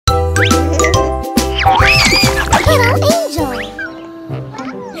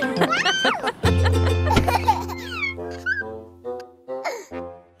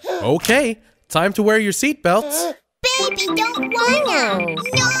Okay, time to wear your seatbelts. Baby, don't wanna!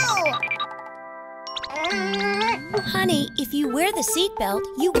 No! Honey, if you wear the seatbelt,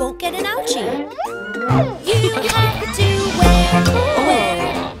 you won't get an ouchie. You have to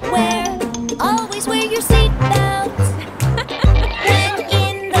wear, always wear your seatbelt. When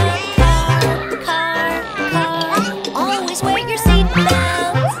in the car, always wear your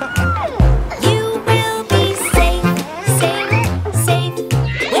seatbelt. You will be safe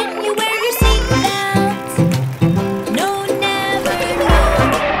when you wear your seatbelt. No, never,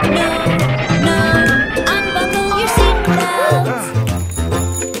 no, unbuckle your seatbelt.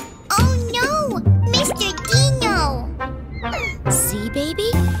 Oh no! Mr. Dino! See, baby?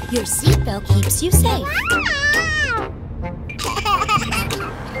 Your seatbelt keeps you safe.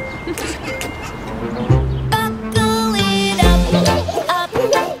 Buckle it up.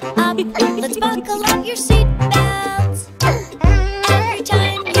 Let's buckle up your seatbelts. Every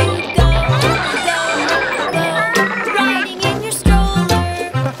time you go, riding in your stroller.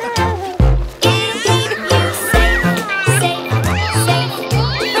 It'll keep you safe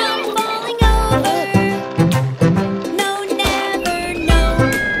from falling over. No, never, no,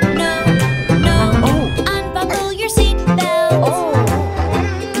 unbuckle your seatbelt.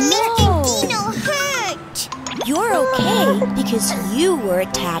 Mr. Dino hurt! You're okay because you were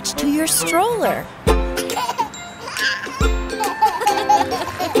attached to your stroller.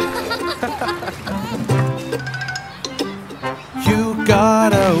 You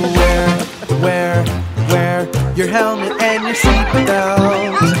gotta wear your helmet and your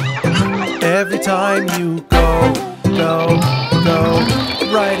seatbelt. Every time you go,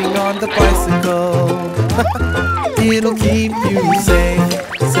 riding on the bicycle. It'll keep you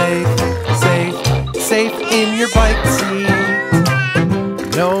safe in your bike seat.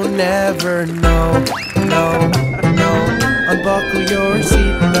 No, never, no, unbuckle your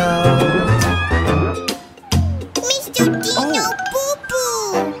seatbelt. Mr. Dino,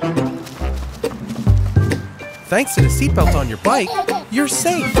 boo-boo! Thanks to the seatbelt on your bike, you're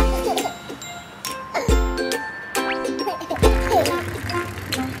safe.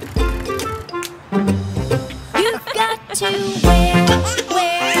 You've got to wear,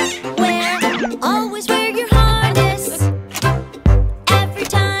 always wear your harness. Every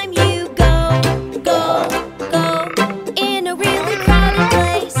time you go in a really crowded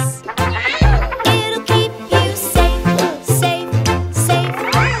place. It'll keep you safe,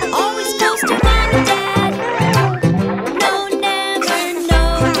 always close to mom and dad. No, never,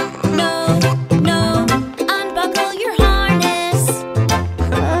 no, unbuckle your harness.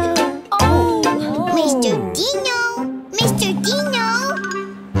 Mr. Dino! Mr. Dino!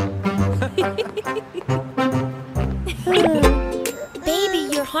 Baby,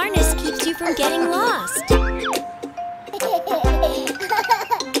 your harness keeps you from getting lost.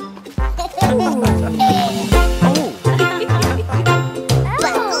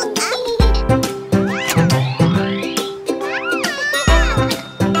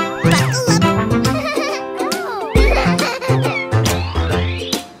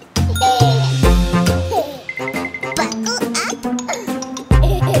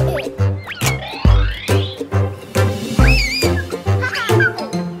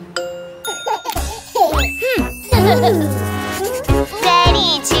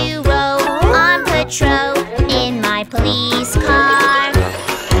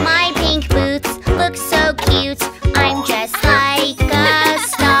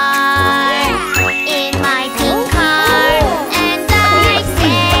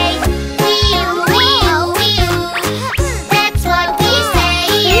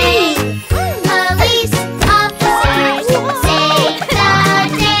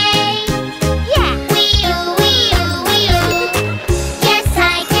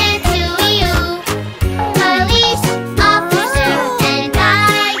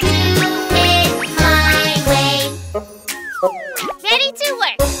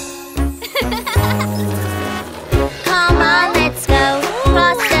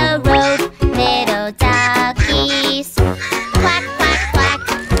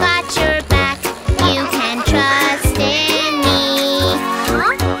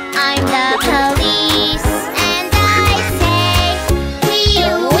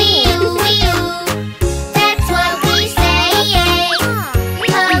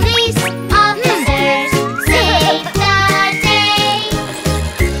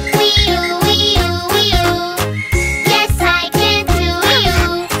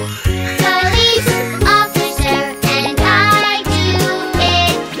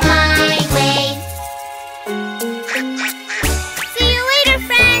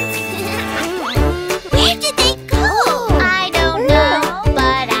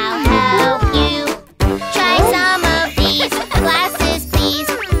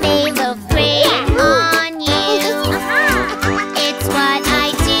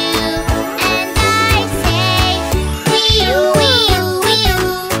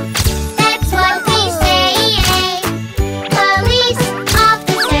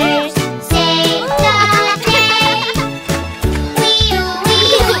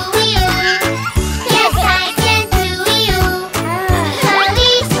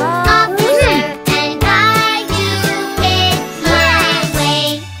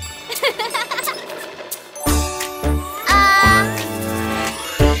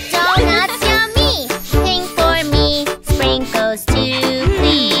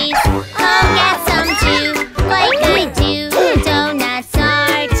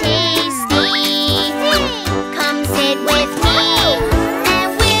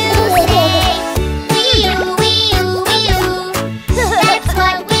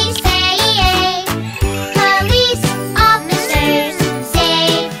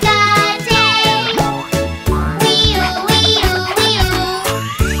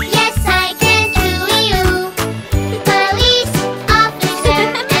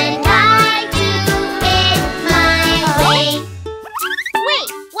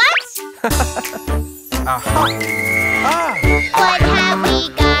 Aha! Ah! What have we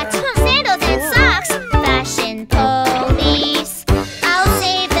got? Sandals and socks. Fashion police. I'll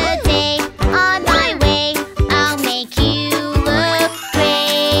save the day. On my way, I'll make you look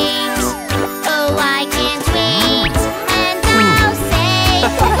great. Oh, I can't wait. And I'll say,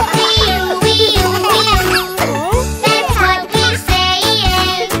 wee-oo. That's what we say.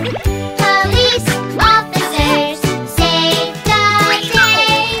 Police officers save the day.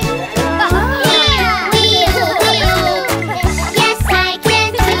 Yes, I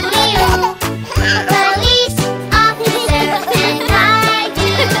can do you. Police officer, and I do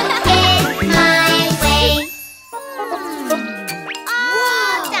it my way.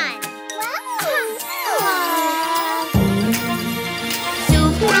 Done.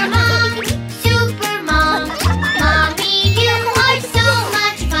 Super mom, mommy, you are so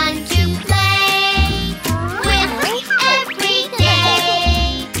much fun to play with every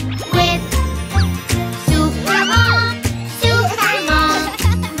day. With super mom,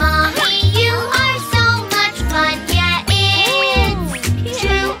 mommy, you are so much fun. Yeah, it's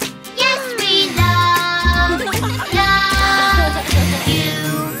true. Yes, we love you.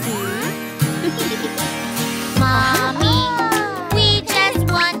 Mommy, we just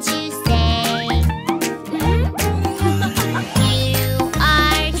want to say you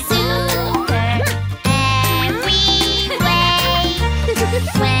are super every way.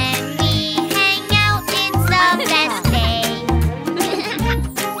 When we hang out, it's the best day.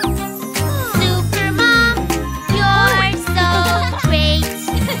 Super Mom, you're so great.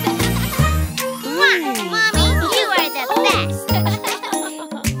 Mommy, you are the best.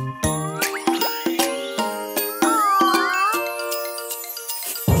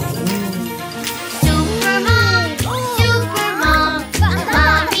 Super Mom,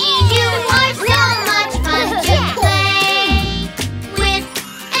 mommy, you are so much fun to play with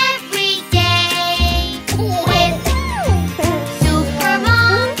every day. With Super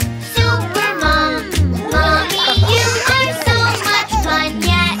Mom, mommy, you are so much fun.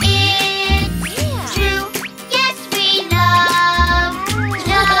 Yeah, it's true. Yes, we love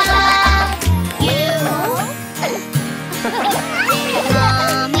you.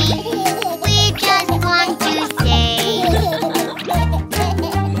 Mommy, we just want to say you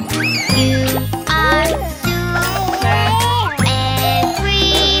are super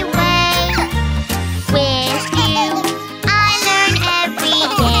every way. With you, I learn every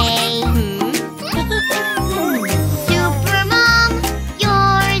day. Super Mom,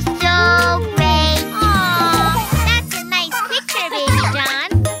 you're so great. Aw, that's a nice picture, Baby John.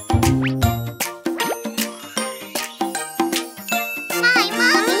 Hi,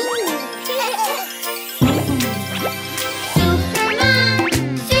 Mommy.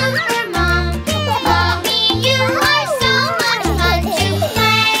 Super Mom, mommy, you are so much fun to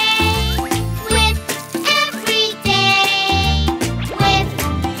play with every day. With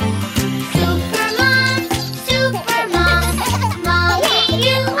Super Mom, mommy,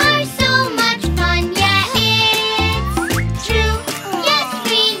 you are so much fun. Yeah, it's true. Yes,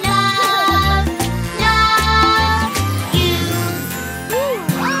 we love you.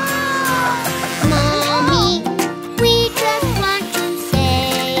 Mommy, we just want to say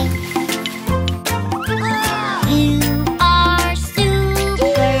you are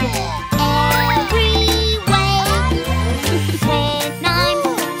super every way. When I'm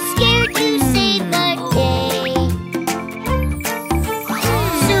scared, you save the day.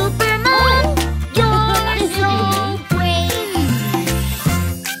 Super Mom, you're so great.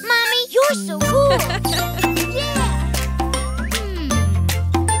 Mommy, you're so cool.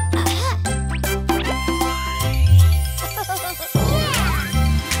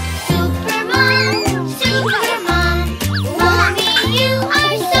 Super Mom, mommy, you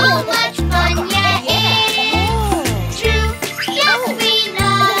are so much fun. Yeah, it's true. Yes, we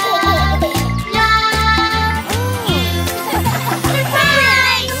love you.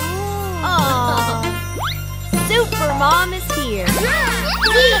 Surprise! Super Mom is here.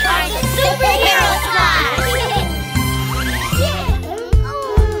 We are the superhero squad.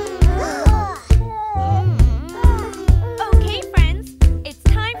 Okay, friends, it's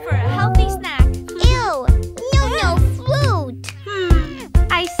time for a healthy snack. Ew, no flute.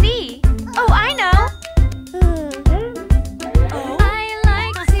 I see. Oh, I know. I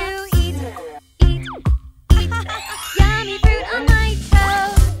like to eat yummy fruit on my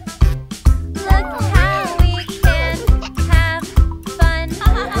toast. Look how we can have fun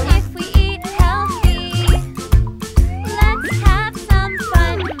if we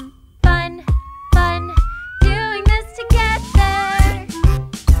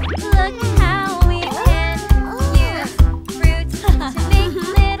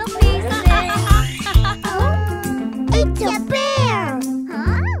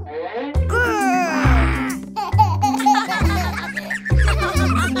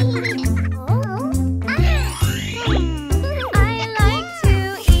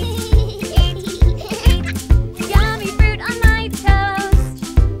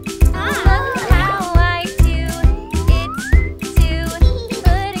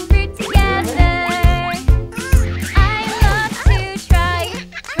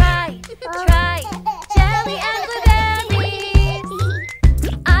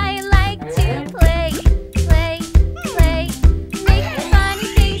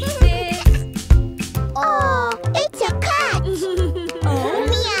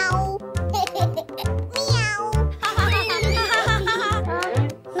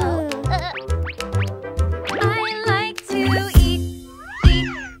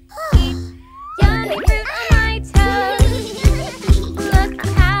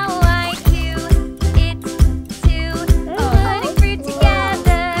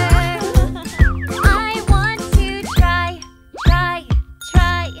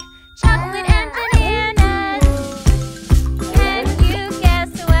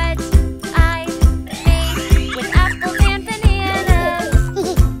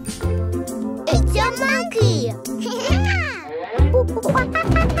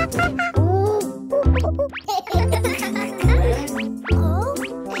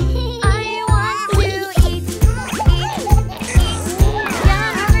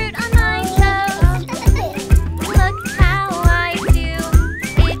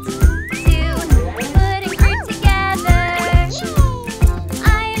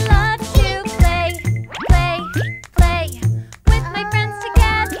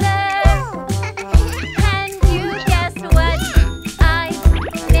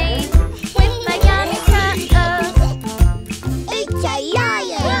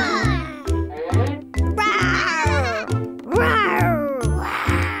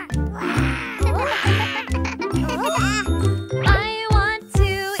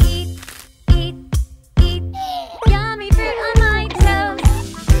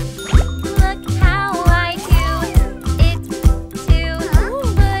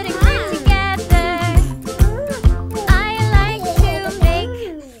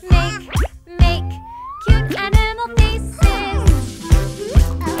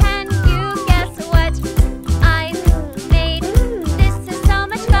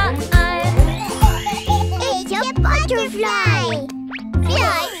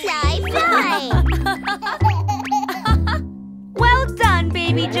fun,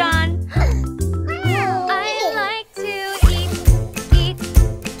 Baby John. I like to eat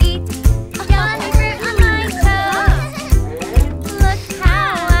yummy fruit on my toast. Look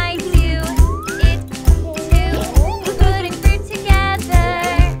how I do it too, putting fruit together.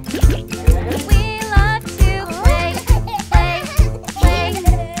 We love to play,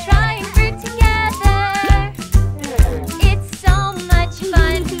 trying fruit together. It's so much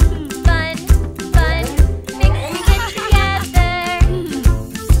fun, mixing it together.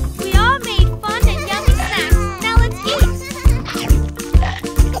 We all made fun and yummy snacks. Now let's eat.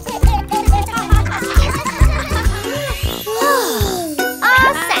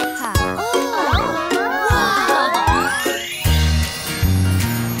 All set.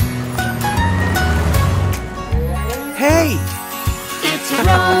 Hey! It's a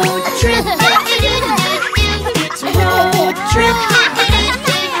road trip. It's a road trip.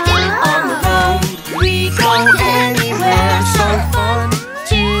 On the road we go anywhere. So fun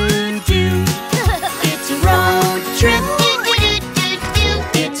to do. It's a road trip.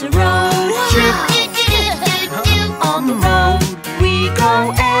 It's a road trip. On the road we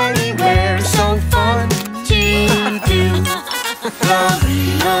go anywhere. So fun to do. The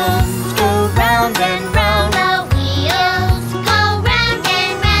wheels go round and round. The wheels go round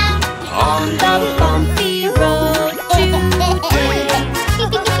and round. On the bumpy road today. The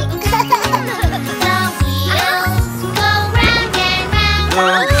wheels go round and round. The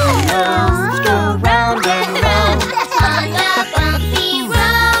wheels go round and round. On the bumpy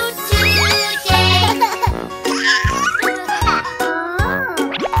road today.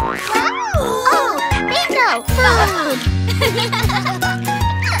 Oh, bingo!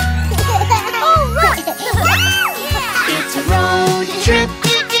 Oh, look! It's a road trip.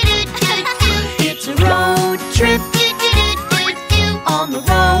 It's a road trip. On the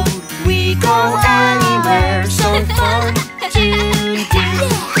road we go anywhere. So fun to do.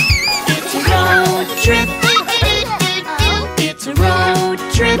 It's a road trip. It's a road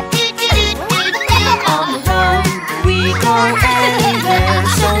trip. On the road we go anywhere.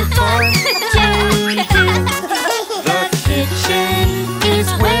 So fun to do. The kitchen is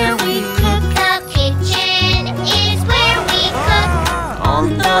where we cook. The kitchen is where we cook. On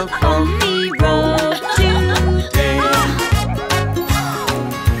the bumpy road today.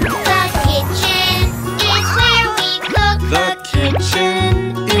 The kitchen is where we cook. The kitchen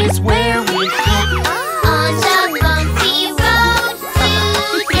is where we cook. On the bumpy road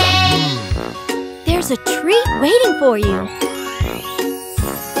today. There's a treat waiting for you.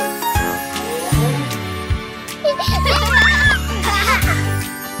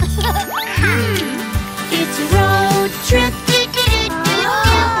 It's a road trip.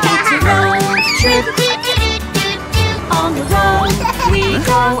 It's a road trip. On the road we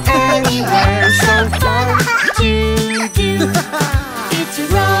go anywhere. So fun to do. It's a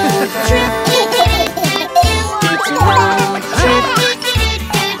road trip. It's a road trip.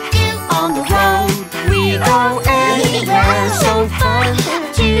 On the road we go anywhere. So fun to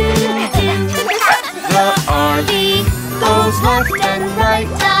do. The RV goes left and right.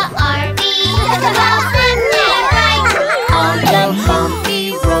 The RV goes left and right. On the bumpy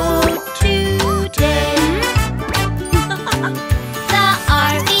road today. The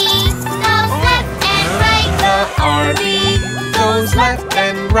RV goes left and right. The RV goes left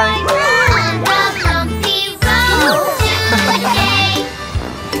and right. On the bumpy road today.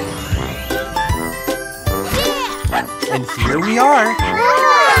 And here we are.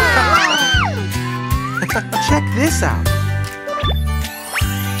 Check this out.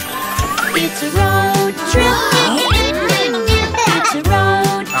 It's a road trip. It's a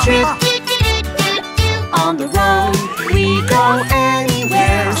road trip. On the road we go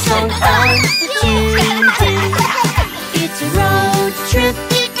anywhere. So fun to do. It's a road trip.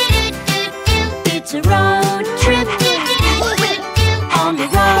 It's a road trip. On the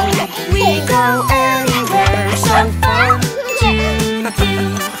road we go anywhere. So fun to do.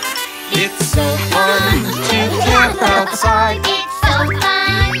 It's so fun to camp outside. It's so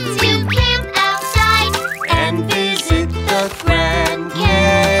fun to camp outside and visit the Grand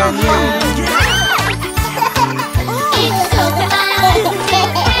Canyon. It's so fun to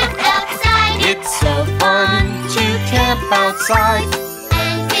camp outside. It's so fun to camp outside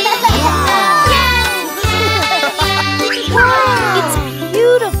and visit the Grand Canyon. It's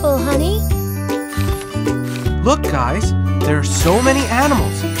beautiful, honey. Look, guys, there are so many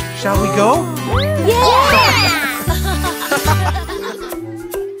animals. Shall we go?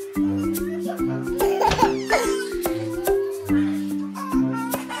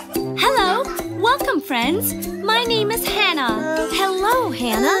 Hello, welcome friends. My name is Hannah. Hello,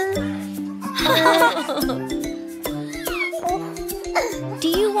 Hannah. Do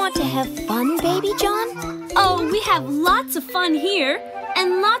you want to have fun, Baby John? Oh, we have lots of fun here,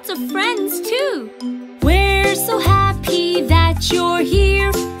 and lots of friends too. We're so happy that you're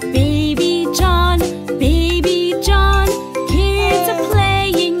here, Baby John, Baby John. Kids are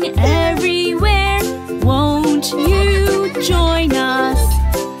playing everywhere. Won't you join us?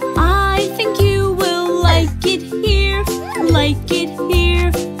 I think you will like it here, like it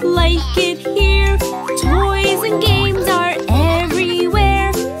here, like it here. Toys and games are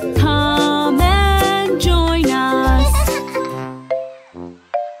everywhere. Come and join us.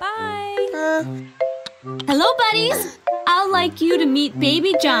 Bye. Hello, buddies. I'd like you to meet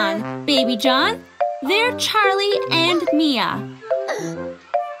Baby John. Baby John, they're Charlie and Mia.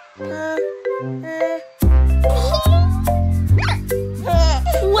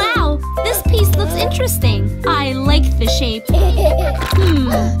 Wow, this piece looks interesting. I like the shape.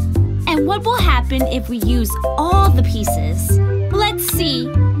 And what will happen if we use all the pieces? Let's see.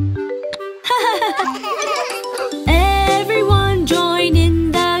 Everyone join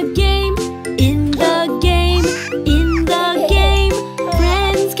in the game, in the game, in the game.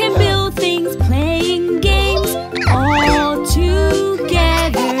 Friends can build things playing games all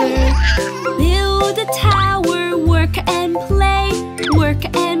together. Build a tower, work and play, work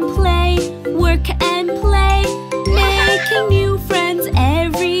and play, work and play. Making new friends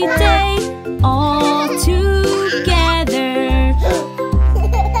every day, all together.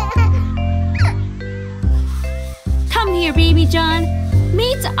 Come here, Baby John.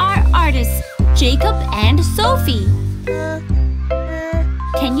 Meet our artists, Jacob and Sophie.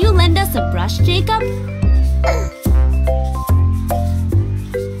 Can you lend us a brush, Jacob?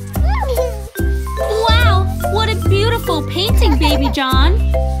 Wow, what a beautiful painting, Baby John.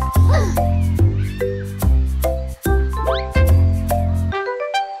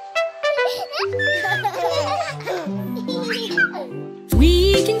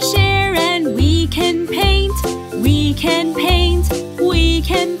 We can share and we can paint. We can paint, we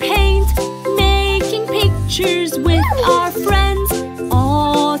can paint. Making pictures with our friends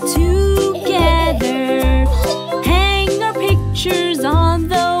all together. Hang our pictures on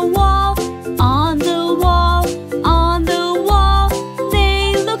the wall, on the wall, on the wall.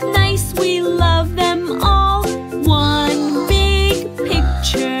 They look nice, we love them all. One big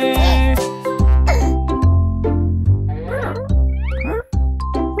picture.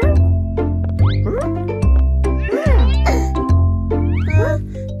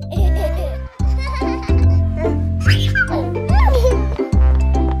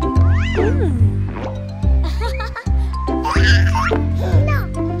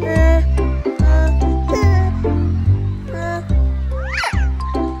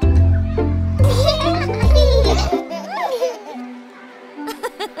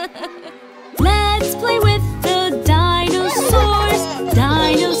 Let's play with the dinosaurs,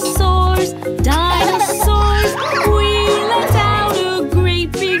 dinosaurs, dinosaurs. We let out a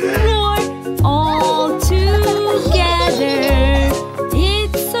great big roar, all together.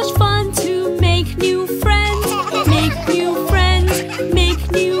 It's such fun to make new friends, make new friends,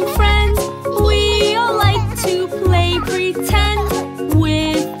 make new friends. We all like to play pretend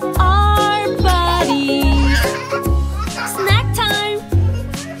with our buddies. Snack time!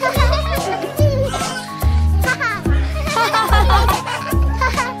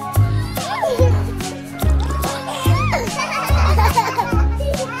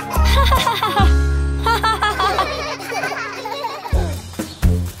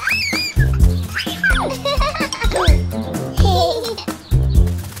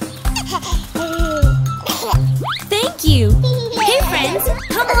 Thank you! Hey friends,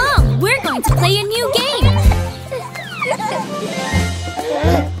 come along! We're going to play a new game!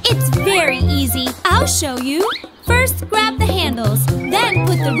 It's very easy. I'll show you. First, grab the handles. Then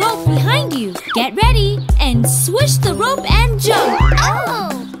put the rope behind you. Get ready and swish the rope and jump. Oh!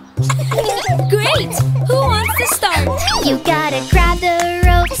 Great! Who wants to start? You gotta grab the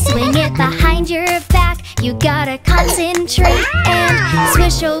rope, swing it behind your back. You gotta concentrate and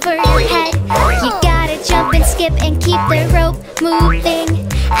swish over your head. You gotta jump and skip and keep the rope moving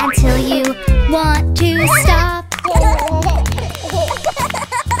until you want to stop.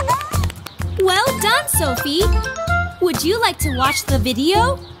 Well done, Sophie. Would you like to watch the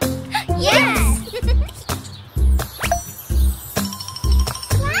video? Yes!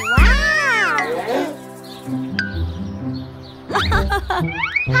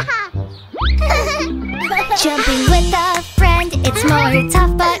 Jumping with a friend, it's more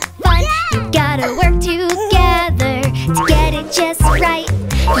tough but fun. You gotta work together to get it just right.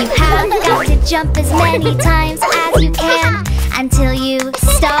 You have got to jump as many times as you can until you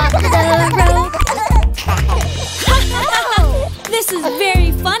stop the rope. This is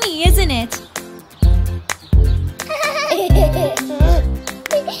funny, isn't it?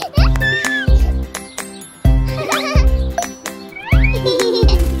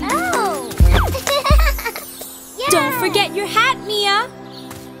 Don't forget your hat, Mia.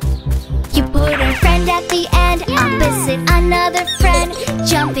 You put a friend at the end, opposite another friend.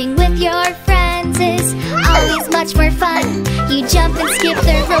 Jumping with your friends is always much more fun. You jump and skip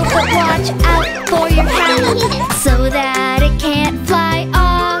the rope, but watch out for your friend so that it can't fly off.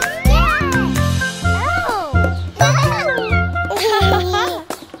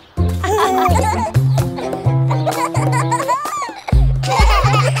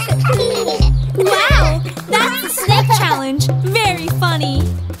 Wow, that's the snake challenge. Very funny.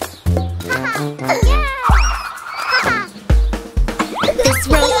 This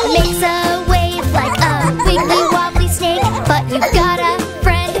rope makes a wave like a wiggly wobbly snake, but you've got a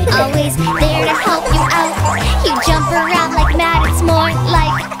friend always there to help you out. You jump around like mad, it's more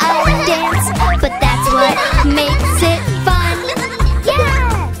like a dance, but that's what makes it fun. Yeah!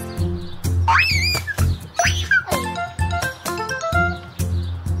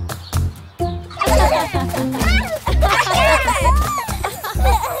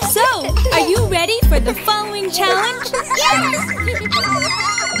 So, are you ready for the following challenge?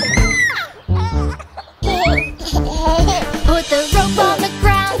 Put the rope on the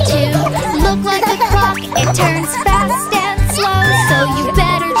ground to look like a clock. It turns fast and slow, so you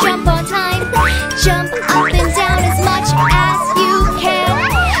better jump on time. Jump up and down as much as you can.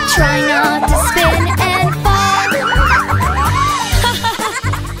 Try not to spin and fall.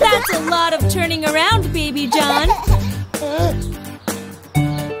 That's a lot of turning around, Baby John.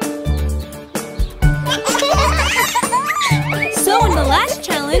 So in the last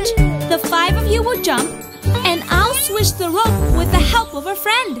challenge, the 5 of you will jump, and I'll swish the rope with the help of a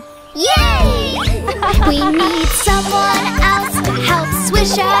friend. Yay! We need someone else to help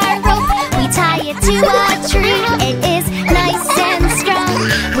swish our rope. We tie it to a tree, it is nice and strong.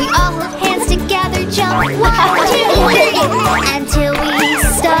 We all hold hands together, jump 1, 2, 3 until we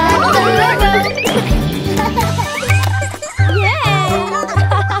start the rope.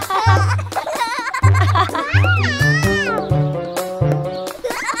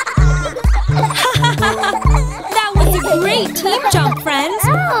 That was a great team jump, friends.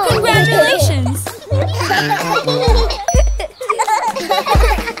 Congratulations.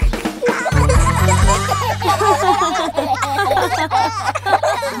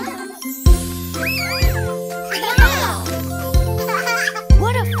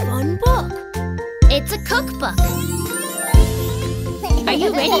 What a fun book. It's a cookbook. Are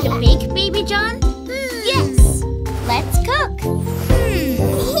you ready to bake, Baby John? Yes. Let's cook.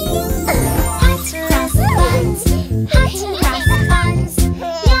 Hot cross buns. Hot cross buns.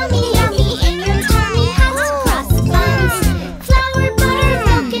 Yummy, yummy in your tummy. Hot cross buns. Flour, butter,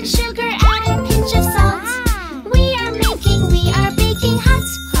 milk, and sugar. Add a pinch of salt. We are baking hot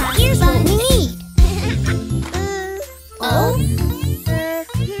cross buns. Oh?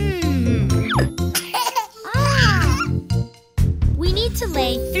 We need to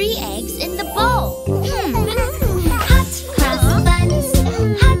lay 3 eggs in the bowl. Hot cross buns,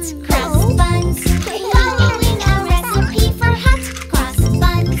 hot cross buns. Following a recipe for hot cross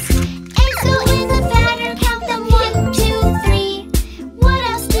buns. Eggs go in the batter, count them 1, 2, 3. What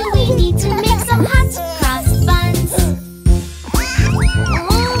else do we need to make some hot cross buns?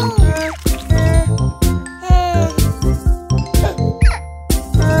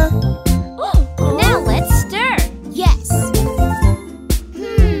 Now let's stir. Yes.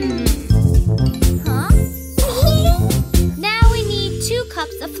 Huh? Now we need 2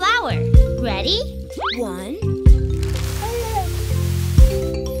 cups of flour. Ready? 1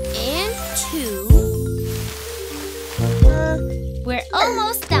 and 2. We're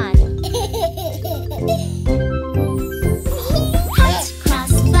almost done.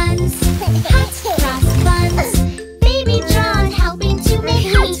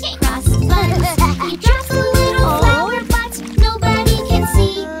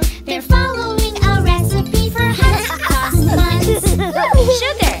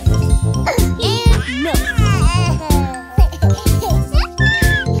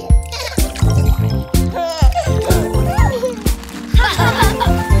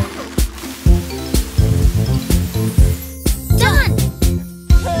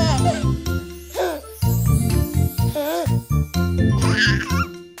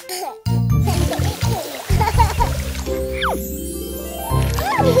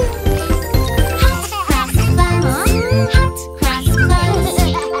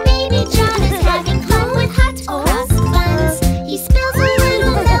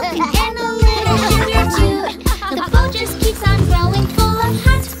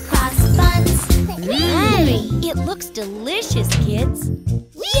 buns.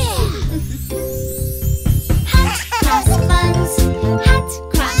 Yeah! Hat, cross buns. Hat,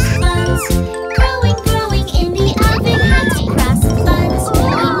 cross buns. Growing, growing in the oven. Hat, cross buns. We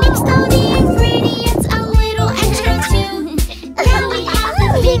mixed all the ingredients, a little extra too. Now we have the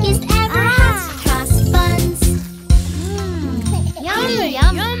biggest ever hat, cross buns. Yummy,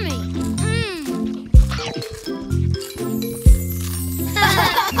 yummy.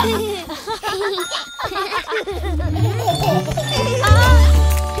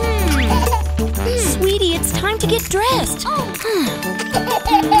 Sweetie, it's time to get dressed.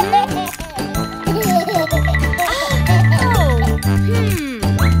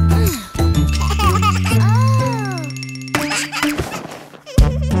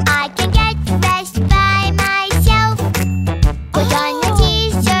 I can get dressed by myself. Put on a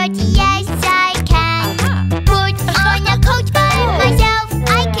t-shirt, yes I can. Put on a coat by myself, I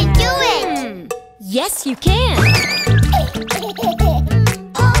can do it. Yes, you can.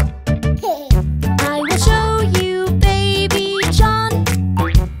 I will show you, baby John,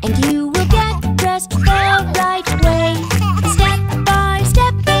 and you will get dressed the right way. Step by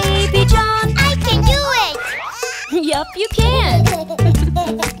step, baby John. I can do it. Yup, you can.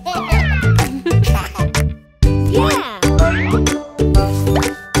 Yeah.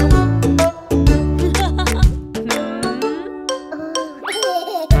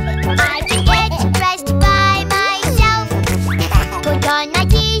 I can get dressed by myself. Put on a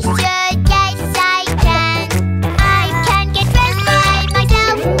t-shirt, yes I can. I can get dressed by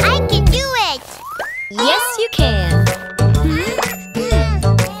myself, I can do it. Yes, you can.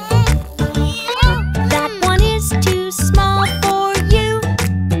 That one is too small for you.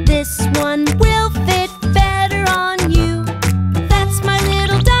 This one will fit better on you. That's my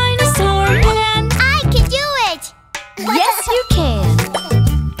little dinosaur man. I can do it. Yes, you can.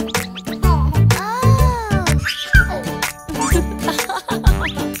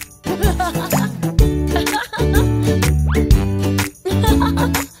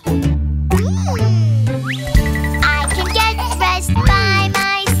 I can get dressed by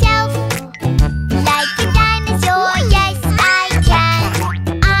myself. Like a dinosaur, yes I can.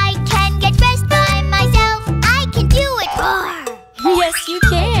 I can get dressed by myself, I can do it. Yes, you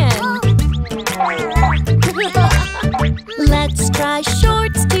can. Let's try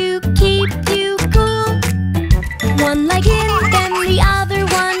shorts to keep you cool. One leg in, then the other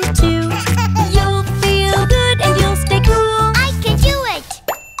one too. You'll feel good and you'll stay cool. I can do it.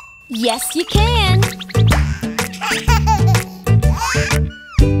 Yes, you can.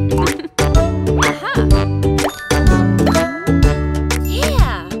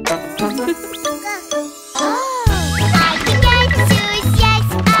 Yeah. I can get shoes, yes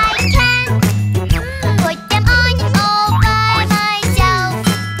I can. Put them on all by myself.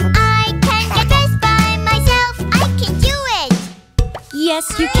 I can get dressed by myself, I can do it. Yes,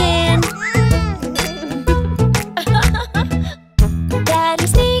 you can.